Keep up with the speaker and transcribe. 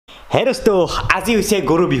হে দোস্ত আজি হৈছে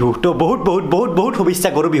গৰু বিহু তো বহুত শুভেচ্ছা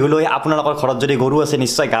গৰু বিহুলৈ আপোনালোকৰ ঘৰত যদি গৰু আছে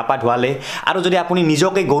নিশ্চয় গা পা ধুৱালে আৰু যদি আপুনি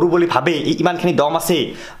নিজকে গৰু বুলি ভাবে ইমানখিনি দম আছে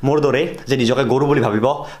মোৰ দৰে যে নিজকে গৰু বুলি ভাবিব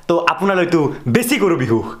তো আপোনালৈতো বেছি গৰু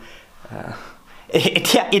বিহু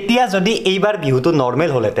এতিয়া যদি এইবাৰ বিহুটো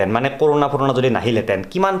নৰ্মেল হ'লেতেন মানে কৰোনা যদি নাহিলেতেন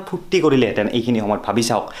কিমান ফূৰ্তি কৰিলেহেঁতেন এইখিনি সময়ত ভাবি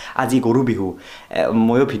চাওক আজি গৰু বিহু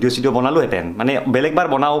ময়ো ভিডিঅ' বনালোহেঁতেন মানে বেলেগবাৰ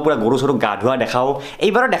বনাওঁ পুৰা গৰু চৰু গা ধোৱা দেখাওঁ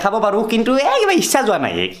এইবাৰো দেখাব পাৰোঁ কিন্তু কিবা ইচ্ছা যোৱা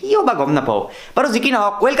নাই কিয় বা গম নাপাওঁ বাৰু যি কি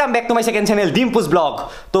নহওক welcome back to my second channel Dimpu's blog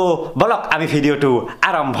তো বলক আমি ভিডিঅ'টো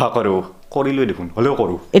আৰম্ভ কৰোঁ কৰিলোঁ দেখোন হ'লেও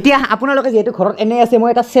কৰোঁ এতিয়া আপোনালোকে যিহেতু ঘৰত এনে আছে মই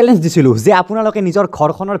এটা চেলেঞ্জ দিছিলোঁ যে আপোনালোকে নিজৰ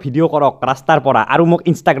ঘৰখনৰ ভিডিঅ' কৰক ৰাস্তাৰ পৰা আৰু মোক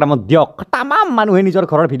ইনষ্টাগ্ৰামত দিয়ক তামাম মানুহে নিজৰ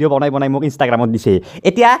ঘৰৰ ভিডিঅ' বনাই মোক ইনষ্টাগ্ৰামত দিছে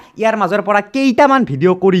এতিয়া ইয়াৰ মাজৰ পৰা কেইটামান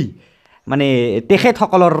ভিডিঅ' কৰি মানে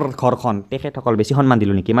তেখেতসকলৰ ঘৰখন তেখেতসকল বেছি সন্মান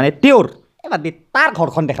দিলোঁ নেকি মানে তেওঁৰ এবাৰ তাৰ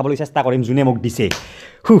ঘৰখন দেখাবলৈ চেষ্টা কৰিম যোনে মোক দিছে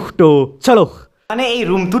তো চলো মানে এই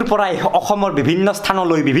ৰুমটোৰ পৰাই অসমৰ বিভিন্ন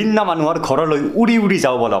স্থানলৈ বিভিন্ন মানুহৰ ঘৰলৈ উৰি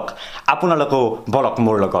যাওঁ বলক আপোনালোকেও বলক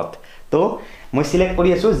মোৰ লগত তো মই সিলেক্ট কৰি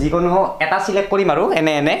আছোঁ যিকোনো এটা সিলেক্ট কৰিম আৰু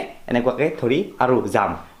এনেকুৱাকৈ ধৰি আৰু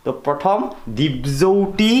যাম তো প্ৰথম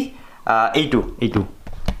দীপজ্যোতি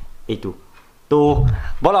এইটো তো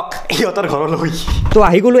বলক ইহঁতৰ ঘৰলৈ তো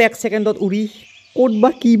আহি গ'লোঁ 1 ছেকেণ্ডত উৰি ক'ত বা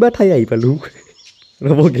কি বা ঠাই আহি পালোঁ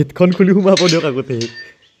ৰ'ব গেটখন খুলি সোমাব দিয়ক আগতে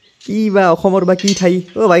কি বা অসমৰ বা কি ঠাই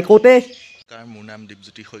অ' ভাই ক'তে মোৰ নাম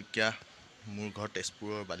দীপজ্যোতি শইকীয়া মোৰ ঘৰ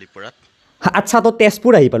তেজপুৰৰ বালিপৰাত আচ্ছা তো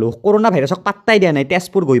তেজপুৰ আহি পালোঁ কৰোনা ভাইৰাছক পাত্তাই দিয়া নাই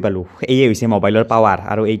তেজপুৰ গৈ পালোঁ এয়ে হৈছে মোবাইলৰ পাৱাৰ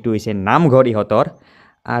আৰু এইটো হৈছে নামঘৰ ইহঁতৰ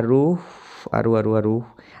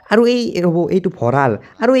আৰু এই ৰ'ব এইটো ভঁৰাল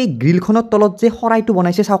আৰু এই গ্ৰিলখনৰ তলত যে শৰাইটো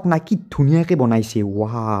বনাইছে চাওক না কি ধুনীয়াকৈ বনাইছে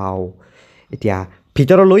ৱাও এতিয়া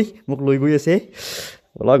ভিতৰলৈ মোক লৈ গৈ আছে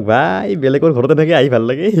বলক ভাই বেলেগৰ ঘৰতে থাকে আহি ভাল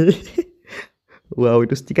লাগে ৱাও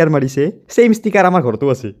এইটো ষ্টিকাৰ মাৰিছে ছেইম ষ্টিকাৰ আমাৰ ঘৰতো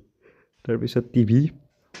আছে তাৰপিছত টিভি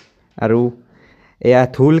আৰু এয়া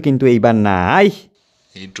ঢোল কিন্তু এইবাৰ নাই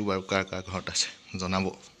এইটো বাৰু কাৰ ঘৰত আছে জনাব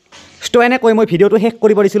তো এনেকৈ মই ভিডিঅ'টো শেষ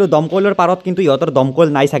কৰিব দিছিলোঁ দমকলৰ পাৰত কিন্তু ইহঁতৰ দমকল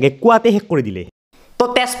নাই চাগে কুৱাতে শেষ কৰি দিলে তো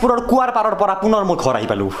তেজপুৰৰ কুৱাৰ পাৰৰ পৰা পুনৰ মই ঘৰ আহি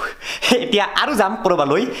পালোঁ এতিয়া আৰু যাম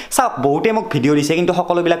ক'ৰবালৈ চাওক বহুতে মোক ভিডিঅ' দিছে কিন্তু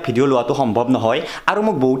সকলোবিলাক ভিডিঅ' লোৱাটো সম্ভৱ নহয় আৰু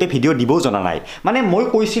মোক বহুতে ভিডিঅ' দিবও জনা নাই মানে মই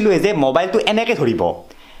কৈছিলোঁ যে মোবাইলটো এনেকৈ ধৰিব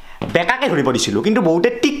বেকাকৈ ধৰিব দিছিলোঁ কিন্তু বহুতে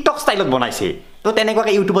টিকটক ষ্টাইলত বনাইছে তো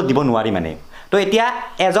তেনেকুৱাকৈ ইউটিউবত দিব নোৱাৰি মানে তো এতিয়া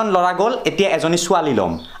এজন ল'ৰা গ'ল এতিয়া এজনী ছোৱালী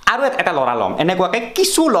ল'ম আৰু এটা ল'ৰা ল'ম এনেকুৱাকৈ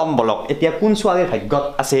কিছু ল'ম বলক এতিয়া কোন ছোৱালীৰ ভাগ্যত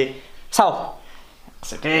আছে চাওক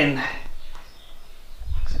ছেকেণ্ড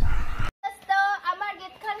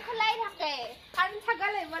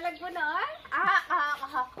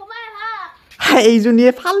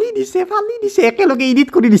এইজনীয়ে ফালি দিছে একেলগে এডিট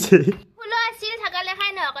কৰি দিছে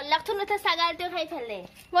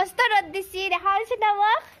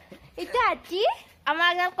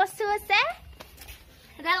আমাৰ গাল কচু আছে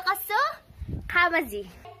গাল কচু খা বাজি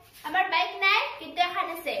আমাৰ বাইক নাই কিন্তু এখন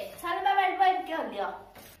আছে চালবা মাৰিব কি হলিও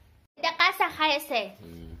এটা কাঁচা খাই আছে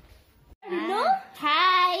নো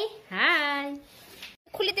হাই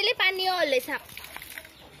খুলি দিলে পানীও ওলাই চাক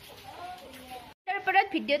তাৰপৰত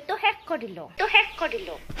ভিডিঅ'টো শেষ কৰিলো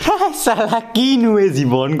চালা কিনো এই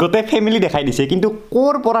জীৱন গোটেই ফেমিলি দেখাই দিছে কিন্তু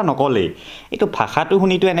ক'ৰ পৰা নকলে এইটো ভাষাটো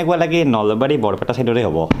শুনিতো এনেকুৱা লাগে নলবাৰী বৰপেটা চাইডৰে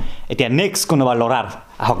হ'ব এতিয়া নেক্সট কোনোবা ল'ৰাৰ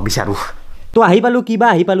আহক বিচাৰোঁ তো আহি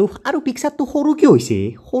পালোঁ আৰু পিকচাৰটো সৰুকৈ হৈছে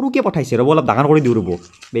সৰুকৈ পঠাইছে ৰ'ব অলপ ডাঙৰ কৰি দিওঁ ৰ'ব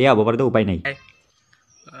বেয়া হ'ব পাৰে উপায় নাই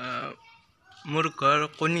মোৰ ঘৰ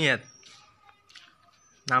কণিয়াত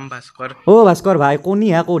নাম ভাস্কৰ ভাস্কৰ ভাই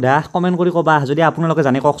কণিহা ক'দা কমেণ্ট কৰি ক'বা যদি আপোনালোকে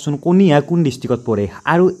জানে কওকচোন কণিহা কোন ডিষ্ট্ৰিক্টত পৰে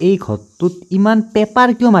আৰু এই ঘৰটোত ইমান পেপাৰ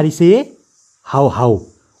কিয় মাৰিছে হাও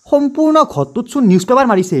সম্পূৰ্ণ ঘৰটোতচোন নিউজ পেপাৰ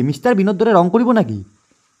মাৰিছে মিষ্টাৰ বিনৰ দৰে ৰং কৰিব নেকি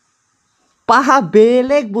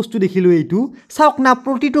বেলেগ বস্তু দেখিলোঁ এইটো চাওক না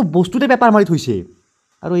প্ৰতিটো বস্তুতে পেপাৰ মাৰি থৈছে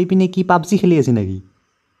আৰু এইপিনে কি পাবজি খেলি আছে নেকি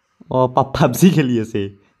পাবজি খেলি আছে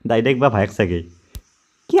ডাইৰেক্ট বা ভায়েক চাগে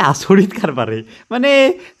কি আচৰিত কাৰবাৰে মানে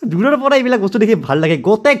দূৰৰ পৰা এইবিলাক বস্তু দেখি ভাল লাগে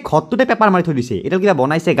গোটেই ঘৰটোতে পেপাৰ মাৰি থৈ দিছে এইডাল কিবা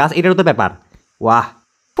বনাইছে গাছ এইডালতে পেপাৰ ৱাহ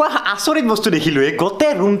আচৰিত বস্তু দেখিলোঁ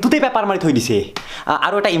গোটেই ৰুমটোতে পেপাৰ মাৰি থৈ দিছে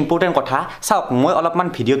আৰু এটা ইম্পৰ্টেণ্ট কথা চাওক মই অলপমান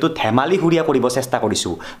ভিডিঅ'টো ধেমালি সুৰীয়া কৰিব চেষ্টা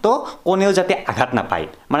কৰিছোঁ তো কোনেও যাতে আঘাত নাপায়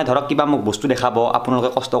মানে ধৰক কিবা মোক বস্তু দেখাব আপোনালোকে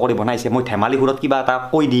কষ্ট কৰি বনাইছে মই ধেমালি সুৰত কিবা এটা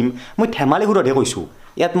কৈ দিম মই ধেমালি সুৰতহে কৈছোঁ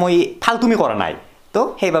ইয়াত মই ফাল্টুমি কৰা নাই তো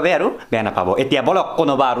সেইবাবে আৰু বেয়া নাপাব এতিয়া বলক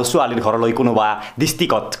কোনোবা আৰু ছোৱালীৰ ঘৰলৈ কোনোবা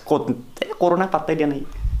ডিষ্ট্ৰিক্টত ক'ত কৰোণা পাত্তাই দিয়া নাই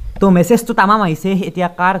তো মেছেজটো তামাম আহিছে এতিয়া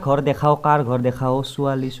কাৰ ঘৰ দেখাও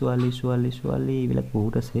ছোৱালী এইবিলাক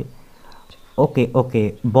বহুত আছে অ'কে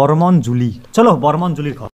বৰ্মন জুলি চলো বৰ্মন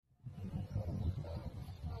জুলিৰ ঘৰ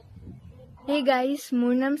হে গাইস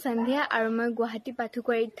মোৰ নাম সন্ধ্যা আৰু মই গুৱাহাটী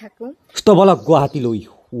পাঠুকুৱাৰীত থাকো তো বলক গুৱাহাটীলৈ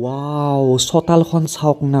ৱাও চোতালখন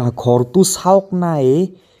চাওক না ঘৰটো চাওক না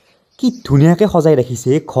কি ধুনীয়াকৈ সজাই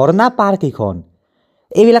ৰাখিছে ঘৰ না পাৰ্ক এইখন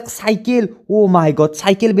এইবিলাক চাইকেল অ' মাই গড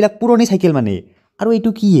চাইকেলবিলাক পুৰণি চাইকেল মানে আৰু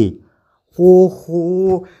এইটো কি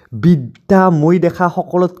বিদ্যা মই দেখা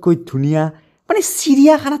সকলোতকৈ ধুনীয়া মানে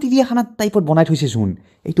চিৰিয়াখানা টাইপত বনাই থৈছেচোন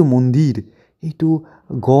এইটো মন্দিৰ এইটো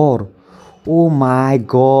গড় অ' মাই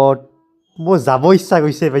গড মোৰ যাব ইচ্ছা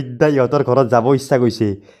গৈছে বিদ্যা ইহঁতৰ ঘৰত যাব ইচ্ছা গৈছে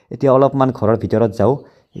এতিয়া অলপমান ঘৰৰ ভিতৰত যাওঁ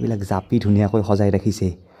এইবিলাক জাপি ধুনীয়াকৈ সজাই ৰাখিছে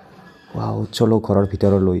ৱাও চলো ঘৰৰ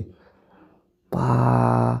ভিতৰলৈ বা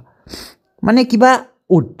মানে কিবা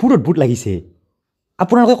অদ্ভুত লাগিছে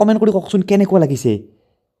আপোনালোকে কমেণ্ট কৰি কওকচোন কেনেকুৱা লাগিছে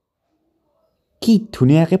কি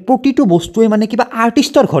ধুনীয়াকৈ প্ৰতিটো বস্তুৱে মানে কিবা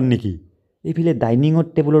আৰ্টিষ্টৰ ঘৰ নেকি এইফালে ডাইনিঙৰ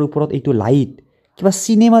টেবুলৰ ওপৰত এইটো লাইট কিবা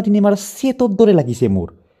চিনেমাৰ ছেটৰ দৰে লাগিছে মোৰ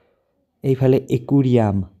এইফালে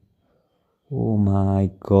একুৰিয়াম অ' মাই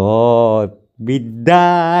গড বিদ্যা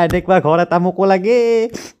এনেকুৱা ঘৰ এটা মোকো লাগে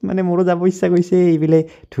মানে মোৰো যাব ইচ্ছা গৈছে এইফালে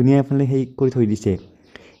ধুনীয়া এফালে সেই কৰি থৈ দিছে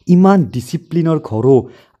ইমান ডিচিপ্লিনৰ ঘৰো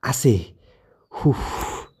আছে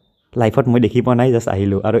লাইফত মই দেখি পোৱা নাই জাষ্ট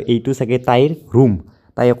আহিলোঁ আৰু এইটো চাগে তাইৰ ৰুম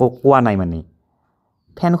তাই একো কোৱা নাই মানে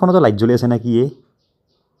ফেনখনতো লাইট জ্বলি আছে নে কি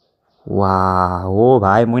অ'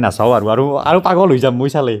 ভাই মই নাচাওঁ আৰু পাগল হৈ যাম মই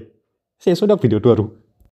চালে চেচো দিয়ক ভিডিঅ'টো আৰু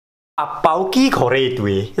আপাও কি ঘৰে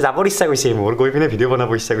এইটোৱে যাবৰ ইচ্ছা গৈছে মোৰ গৈ পিনে ভিডিঅ'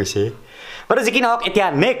 বনাব ইচ্ছা গৈছে বাৰু যি কি নহওক এতিয়া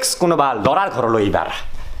নেক্সট কোনোবা ল'ৰাৰ ঘৰলৈ এইবাৰ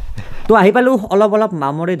তো আহি পালোঁ অলপ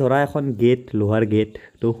মামৰে ধৰা এখন গেট লোহাৰ গেট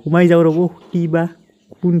তো সোমাই যাওঁ ৰ'ব কি বা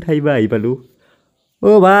কোন ঠাই বা আহি পালোঁ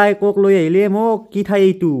অ' ভাই ক'ক লৈ আহিলে মোক কি ঠাই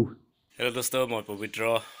এইটো হেল্ল' দোস্ত মই পবিত্ৰ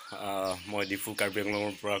মই ডিফু কাৰ্বি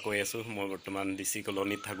আংলঙৰ পৰা কৈ আছোঁ মই বৰ্তমান ডিচি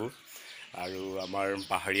কলনীত থাকোঁ আৰু আমাৰ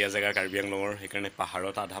পাহাৰীয়া জেগা কাৰ্বি আংলঙৰ সেইকাৰণে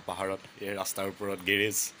পাহাৰত আধা পাহাৰত এই ৰাস্তাৰ ওপৰত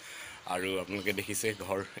গেৰেজ আৰু আপোনালোকে দেখিছে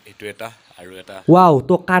ঘৰ এইটো এটা আৰু এটা ৱাও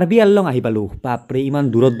তো কাৰ্বি আংলং আহি পালোঁ বাপৰে ইমান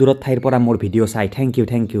দূৰত ঠাইৰ পৰা মোৰ ভিডিঅ' চাই থেংক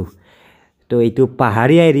ইউ তো এইটো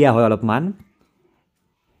পাহাৰীয়া এৰিয়া হয় অলপমান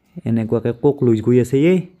এনেকুৱাকৈ ক'ক লৈ গৈ আছে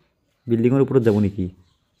বিল্ডিঙৰ ওপৰত যাব নেকি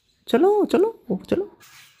চলো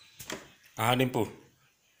আহা ডিম্পু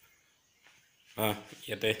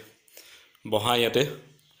ইয়াতে বহা ইয়াতে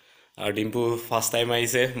আৰু ডিম্পু ফাৰ্ষ্ট টাইম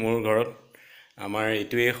আহিছে মোৰ ঘৰত আমাৰ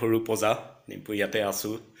এইটোৱে সৰু পজা ডিম্পু ইয়াতে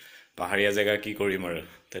আছোঁ পাহাৰীয়া জেগা কি কৰিম আৰু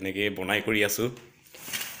তেনেকৈ বনাই কৰি আছোঁ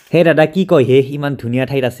হে দাদা কি কয় ইমান ধুনীয়া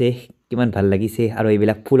ঠাইত আছে কিমান ভাল লাগিছে আৰু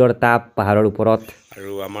এইবিলাক ফুলৰ টাব পাহাৰৰ ওপৰত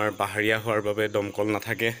আৰু আমাৰ পাহাৰীয়া হোৱাৰ বাবে দমকল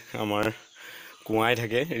নাথাকে আমাৰ কুঁৱাই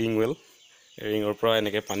থাকে ৰিঙৰ পৰা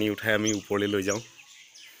এনেকৈ পানী উঠাই আমি ওপৰলৈ লৈ যাওঁ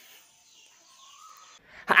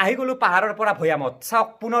আহি গ'লোঁ পাহাৰৰ পৰা ভৈয়ামত চাওক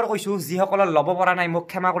পুনৰ কৈছোঁ যিসকলৰ ল'ব পৰা নাই মোক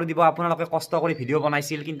ক্ষমা কৰি দিব আপোনালোকে কষ্ট কৰি ভিডিঅ'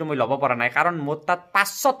 বনাইছিল কিন্তু মই ল'ব পৰা নাই কাৰণ মোৰ তাত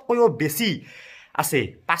 500তকৈও বেছি আছে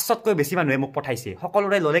 500তকৈ বেছি মানুহে মোক পঠাইছে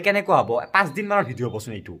সকলোৰে ল'লে কেনেকুৱা হ'ব 5 দিনমানৰ ভিডিঅ'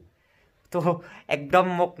 হ'বচোন এইটো তো একদম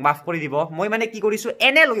মোক মাফ কৰি দিব মই মানে কি কৰিছোঁ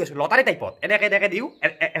এনে লৈ আছোঁ লটাৰী টাইপত এনেকৈ দিওঁ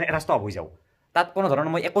এটা ষ্টপ হৈ যাওঁ তাত কোনো ধৰণৰ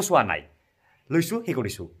মই একো চোৱা নাই লৈছোঁ সেই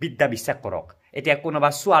কৰিছোঁ বিদ্যা বিশ্বাস কৰক এতিয়া কোনোবা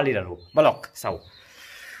ছোৱালীৰ আৰু বলক চাওঁ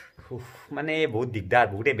মানে বহুত দিগদাৰ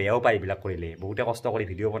বহুতে বেয়াও পায় এইবিলাক কৰিলে বহুতে কষ্ট কৰি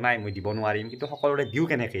ভিডিঅ' বনাই মই দিব নোৱাৰিম কিন্তু সকলোৰে দিওঁ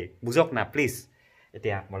কেনেকৈ বুজক না প্লিজ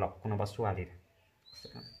এতিয়া বলক কোনোবা ছোৱালীৰ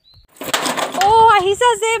আহিছা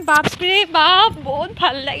যে বাপৰে বাপ বহুত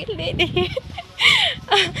ভাল লাগিল দেই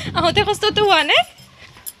আহোঁতে কষ্টটো হোৱা নাই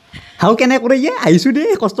হাও কেনে কৰে আহিছোঁ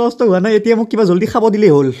দেই কষ্ট হোৱা নাই এতিয়া মোক কিবা জল্দি খাব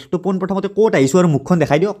দিলেই হ'ল তো পোনপ্ৰথমতে ক'ত আহিছোঁ আৰু মুখখন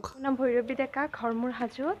দেখাই দিয়ক নাম ভৈৰৱী ডেকা ঘৰ মোৰ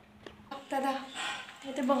হাজোত দাদা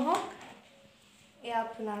ইয়াতে বহক এয়া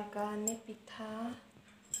আপোনাৰ কাৰণে পিঠা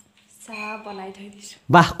চাহ বনাই থৈ দিছোঁ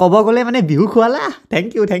বাহ ক'ব গ'লে মানে বিহু খোৱালা থেংক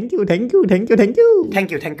ইউ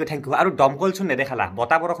আৰু দমকল চোন নেদেখালা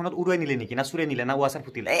বতাহ বৰষুণত উৰুৱাই নিলে নেকি না চুৰে নিলে না ৱাচাৰ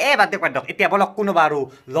ফুটিলে বাদ দিয়ক এতিয়া বলক কোনোবা আৰু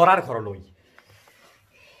ল'ৰাৰ ঘৰলৈ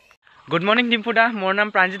গুড মৰ্ণিং ডিম্পু দা মোৰ নাম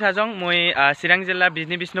প্ৰাঞ্জিত হাজং মই চিৰাং জিলা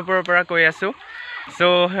বিজনী বিষ্ণুপুৰৰ পৰা কৈ আছোঁ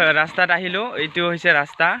চ' ৰাস্তাত আহিলোঁ এইটো হৈছে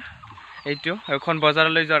ৰাস্তা এইটো এখন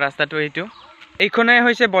বজাৰলৈ যোৱা ৰাস্তাটো এইখনেই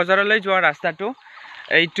হৈছে বজাৰলৈ যোৱা ৰাস্তাটো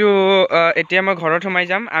এইটো এতিয়া মই ঘৰত সোমাই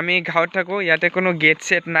যাম আমি গাঁৱত থাকোঁ ইয়াতে কোনো গেট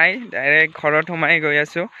চেট নাই ডাইৰেক্ট ঘৰত সোমাই গৈ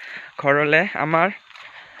আছোঁ ঘৰলৈ আমাৰ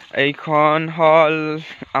এইখন হ'ল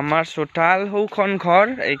আমাৰ চোতাল সৌখন ঘৰ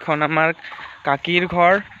এইখন আমাৰ কাকিৰ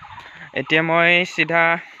ঘৰ এতিয়া মই চিধা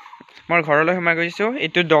মোৰ ঘৰলৈ সোমাই গৈছোঁ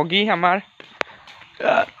এইটো ডগী আমাৰ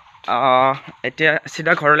এতিয়া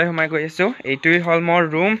চিধা ঘৰলৈ সোমাই গৈ আছোঁ এইটোৱেই হ'ল মোৰ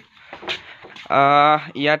ৰুম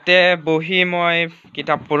ইয়াতে বহি মই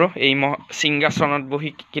কিতাপ পঢ়োঁ এই সিংহাসনত বহি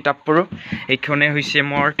কিতাপ পঢ়োঁ এইখনে হৈছে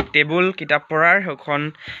মোৰ টেবুল কিতাপ পঢ়াৰ সেইখন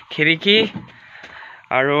খিৰিকী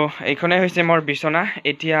আৰু এইখনে হৈছে মোৰ বিচনা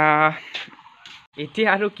এতিয়া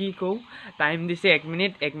আৰু কি কওঁ টাইম দিছে 1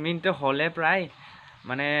 মিনিট হ'লে প্ৰায়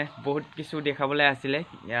মানে বহুত কিছু দেখাবলৈ আছিলে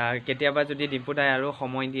কেতিয়াবা যদি ডিম্পু দাই আৰু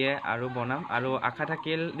সময় দিয়ে আৰু বনাম আৰু আশা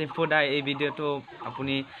থাকিল ডিম্পু দাই এই ভিডিঅ'টো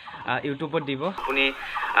আপুনি ইউটিউবত দিব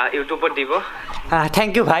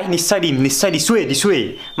থেংক ইউ ভাই নিশ্চয় দিম নিশ্চয় দিছোঁৱেই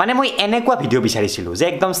মানে মই এনেকুৱা ভিডিঅ' বিচাৰিছিলোঁ যে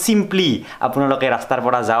একদম চিম্পলি আপোনালোকে ৰাস্তাৰ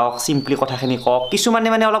পৰা যাওক চিম্পলি কথাখিনি কওক কিছুমানে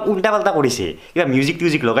মানে অলপ উল্টা পাল্টা কৰিছে কিবা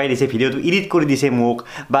মিউজিক লগাই দিছে ভিডিঅ'টো এডিট কৰি দিছে মোক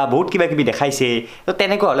বা বহুত কিবা কিবি দেখাইছে তো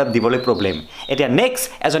তেনেকুৱা অলপ দিবলৈ প্ৰব্লেম এতিয়া নেক্সট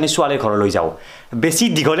এজনী ছোৱালীৰ ঘৰলৈ যাওঁ বেছি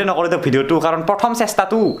দীঘলে নকৰোঁ তো ভিডিঅ'টো কাৰণ প্ৰথম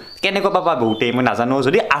চেষ্টাটো কেনেকুৱা পাবা বহুতেই মই নাজানো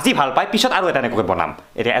যদি আজি ভাল পায় পিছত আৰু এটা এনেকৈ বনাম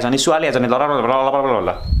এতিয়া এজনী ছোৱালী এজনী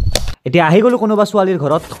ল'ৰা এতিয়া আহি গ'লোঁ কোনোবা ছোৱালীৰ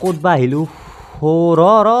ঘৰত ক'ত বা আহিলোঁ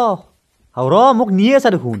ৰ মোক নিয়ে আছা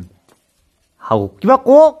দেখোন কিবা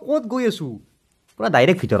ক'ত গৈ আছোঁ পূৰা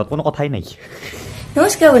ডাইৰেক্ট ভিতৰত কোনো কথাই নাই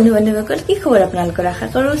নমস্কাৰ বন্ধু বান্ধৱীসকল কি খবৰ আপোনালোকৰ আশা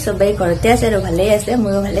কৰোঁ চবেই ঘৰতে আছে আৰু ভালেই আছে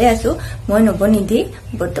ময়ো ভালেই আছোঁ মই নৱনিধি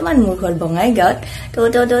বৰ্তমান মোৰ ঘৰ বঙাইগাঁৱত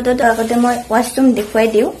তো আগতে মই ৱাছৰুম দেখুৱাই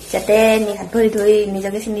দিওঁ যাতে হাত ভৰি ধুই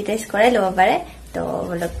নিজকে চেনিটাইজ কৰাই ল'ব পাৰে তো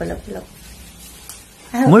বলক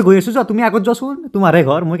মই গৈ আছোঁ যোৱা তুমি আগত যোৱাচোন তোমাৰে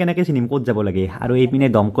ঘৰ মই কেনেকৈ চিনিম ক'ত যাব লাগে আৰু এইপিনে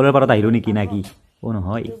দমকলৰ পাৰত আহিলোঁ নেকি না কি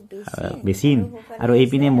নহয় বেছিন আৰু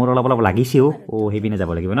এইপিনে মোৰ অলপ লাগিছেও সেইপিনে যাব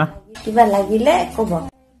লাগিব ন কিবা লাগিলে ক'ব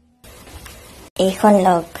এইখন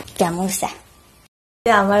লগ গামোচা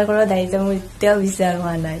আমাৰ ঘৰত আহিছে মোৰ এতিয়াও বিশ্বাস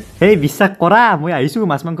হোৱা নাই সেই বিশ্বাস কৰা মই আহিছোঁ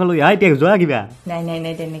মাছ মাংস লৈ এতিয়া যোৱা কিবা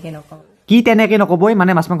নাই তেনেকে নকওঁ কি তেনেকে নক'বই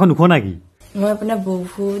মানে মাছ মাংস নোখোৱা নেকি মই আপোনাৰ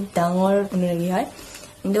বহুত ডাঙৰ অনুৰাগী হয়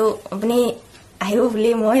কিন্তু আপুনি আহিব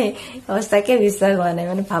বুলি মই সঁচাকে বিশ্বাস হোৱা নাই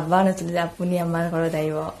মানে ভাবা নাছিলো যে আপুনি আমাৰ ঘৰত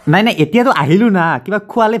আহিব নাই এতিয়াতো আহিলোঁ না কিবা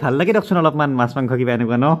খোৱালে ভাল লাগে দিয়কচোন অলপমান মাছ মাংস কিবা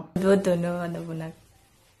এনেকুৱা ন বহুত ধন্যবাদ আপোনাক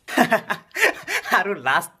আৰু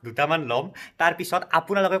লাষ্ট দুটামান ল'ম তাৰপিছত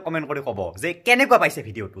আপোনালোকে কমেণ্ট কৰি ক'ব যে কেনেকুৱা পাইছে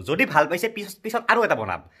ভিডিঅ'টো যদি ভাল পাইছে পিছত আৰু এটা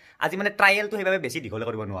বনাম আজি মানে ট্ৰায়েলটো সেইবাবে বেছি দীঘলে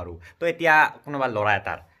কৰিব নোৱাৰোঁ তো এতিয়া কোনোবা ল'ৰা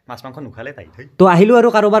এটাৰ মাছ মাংস নোখালে তাই তো আহিলোঁ আৰু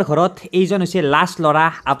কাৰোবাৰ ঘৰত এইজন হৈছে লাষ্ট ল'ৰা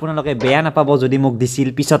আপোনালোকে বেয়া নাপাব যদি মোক দিছিল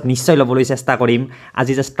পিছত নিশ্চয় ল'বলৈ চেষ্টা কৰিম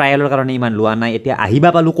আজি জাষ্ট ট্ৰায়েলৰ কাৰণে ইমান লোৱা নাই এতিয়া আহিবা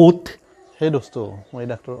পালোঁ ক'ত সেই দোস্ত মই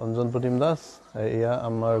ডাক্তৰ অঞ্জন প্ৰতিম দাস এয়া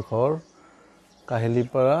আমাৰ ঘৰ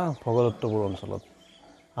কাহিলীপাৰা ভগদত্তপুৰ অঞ্চলত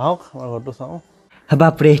আহক আমাৰ ঘৰটো চাওঁ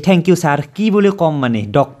বাপৰে থেংক ইউ ছাৰ কি বুলি ক'ম মানে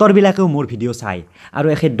ডক্টৰবিলাকেও মোৰ ভিডিঅ' চায় আৰু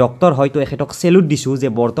এখেত ডক্টৰ হয়তো এখেতক চেলুট দিছোঁ যে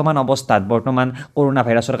বৰ্তমান অৱস্থাত বৰ্তমান কৰোণা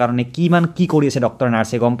ভাইৰাছৰ কাৰণে কি কৰি আছে ডক্টৰ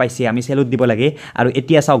নাৰ্ছে গম পাইছে আমি চেলুট দিব লাগে আৰু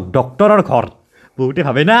এতিয়া চাওক ডক্টৰৰ ঘৰ বহুতে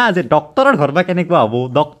ভাবে না যে ডক্টৰৰ ঘৰ বা কেনেকুৱা হ'ব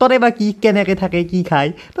ডক্টৰে বা কি কেনেকৈ থাকে কি খায়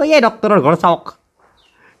তো এই ডক্টৰৰ ঘৰ চাওক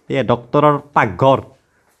এয়া ডক্টৰৰ পাকঘৰ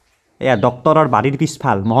এয়া ডক্টৰৰ বাৰীৰ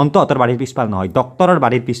পিছফাল মহন্তহঁতৰ বাৰীৰ পিছফাল নহয় ডক্টৰৰ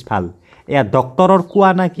বাৰীৰ পিছফাল এয়া ডক্টৰৰ কোৱা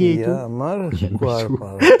না কি এইটো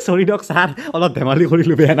চৰি দিয়ক ছাৰ অলপ ধেমালি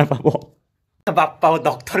কৰিলোঁ বেয়া নাপাব বাপ্পাও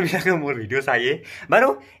ডক্টৰবিলাকেও মোৰ ভিডিঅ' চায়ে বাৰু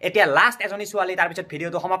এতিয়া লাষ্ট এজনী ছোৱালী তাৰপিছত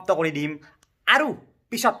ভিডিঅ'টো সমাপ্ত কৰি দিম আৰু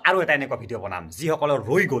পিছত আৰু এটা এনেকুৱা ভিডিঅ' বনাম যিসকলৰ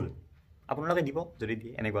ৰৈ গ'ল আপোনালোকে দিব যদি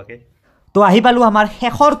দিয়ে এনেকুৱাকৈ তো আহি পালোঁ আমাৰ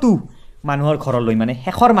শেষৰটো মানুহৰ ঘৰলৈ মানে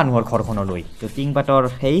শেষৰ মানুহৰ ঘৰখনলৈ তো টিংপাতৰ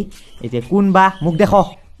সেই এতিয়া কোনবা মোক দেখ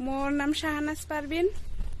মোৰ নাম শাহানাজ পাৰবিন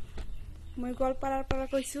মই গোৱালপাৰাৰ পৰা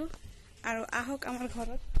কৈছোঁ আৰু আহক আমাৰ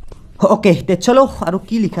ঘৰত অ'কে তে চলো আৰু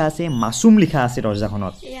কি লিখা আছে মাছুম লিখা আছে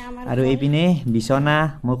দৰ্জাখনত আৰু এইপিনে বিচনা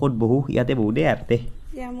মই ক'ত বহো ইয়াতে বহো দেই ইয়াতে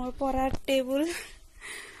মোৰ পঢ়াৰ টেবুল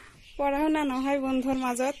পঢ়া শুনা নহয় বন্ধুৰ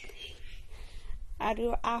মাজত আৰু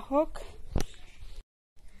আহক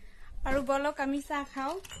আৰু বলক আমি চাহ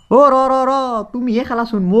খাওঁ ৰ তুমিহে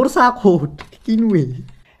খালাচোন মোৰ চাহ ক'ত কিনোৱে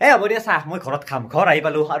হ'ব দিয়া চাহ মই ঘৰত খাম ঘৰ আহি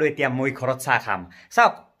পালোঁ আৰু এতিয়া মই ঘৰত চাহ খাম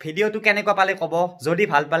চাওক ভিডিঅ'টো কেনেকুৱা পালে ক'ব যদি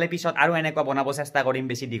ভাল পালে পিছত আৰু এনেকুৱা বনাব চেষ্টা কৰিম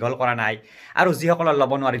বেছি দীঘল কৰা নাই আৰু যিসকলৰ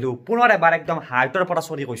ল'ব নোৱাৰিলোঁ পুনৰ এবাৰ একদম হাৰ্টৰ পৰা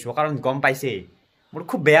চৰি কৈছোঁ কাৰণ গম পাইছে মোৰ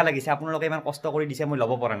খুব বেয়া লাগিছে আপোনালোকে ইমান কষ্ট কৰি দিছে মই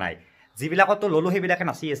ল'ব পৰা নাই যিবিলাকতো ল'লোঁ সেইবিলাকে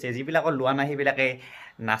নাচি আছে যিবিলাকৰ লোৱা নাই সেইবিলাকে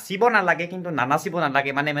নাচিব নালাগে কিন্তু নানাচিব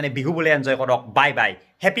নালাগে মানে বিহু বোলে এনজয় কৰক বাই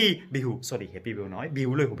হেপী বিহু নহয়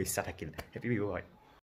বিহুলৈ শুভেচ্ছা থাকিল হেপী বিহু হয়